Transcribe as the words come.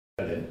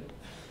Italian,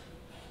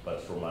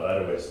 but from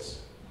Harare West.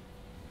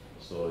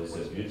 So it's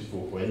a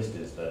beautiful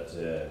coincidence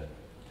that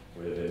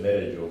we have a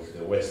marriage of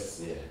the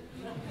Wests here.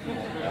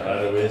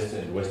 Harare West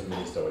and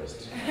Westminster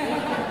West.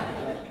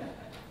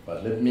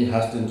 But let me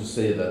hasten to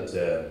say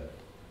that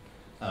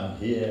I'm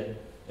here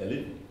a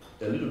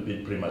little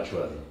bit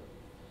prematurely,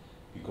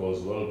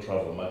 because World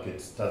Travel Market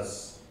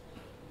starts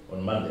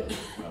on Monday,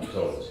 I'm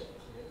told.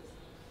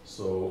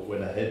 So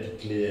when I had to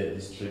clear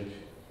this trip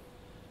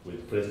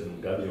with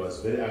President Mugabe, I was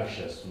very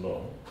anxious to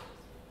know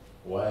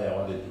why I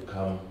wanted to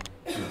come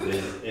 2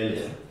 days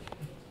earlier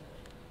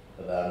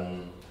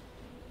than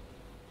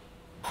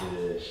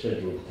the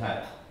scheduled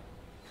time,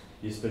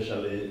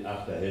 especially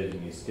after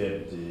having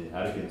escaped the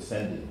Hurricane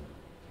Sandy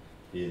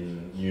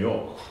in New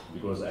York,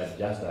 because I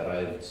just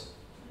arrived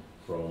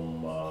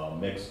from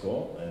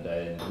Mexico and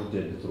I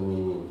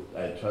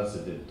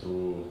transited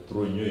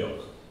through New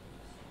York.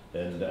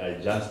 And I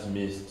just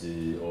missed,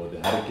 or the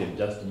hurricane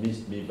just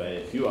missed me by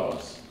a few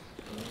hours.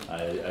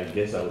 I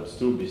guess I would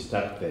still be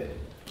stuck there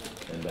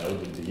and I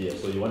wouldn't be here.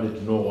 So you wanted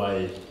to know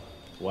why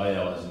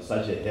I was in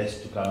such a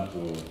haste to come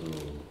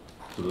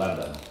to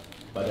London.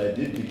 But I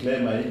did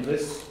declare my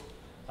interest.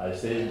 I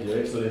said, Your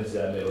Excellency,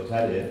 I'm a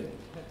Rotarian,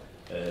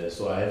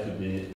 so I have to be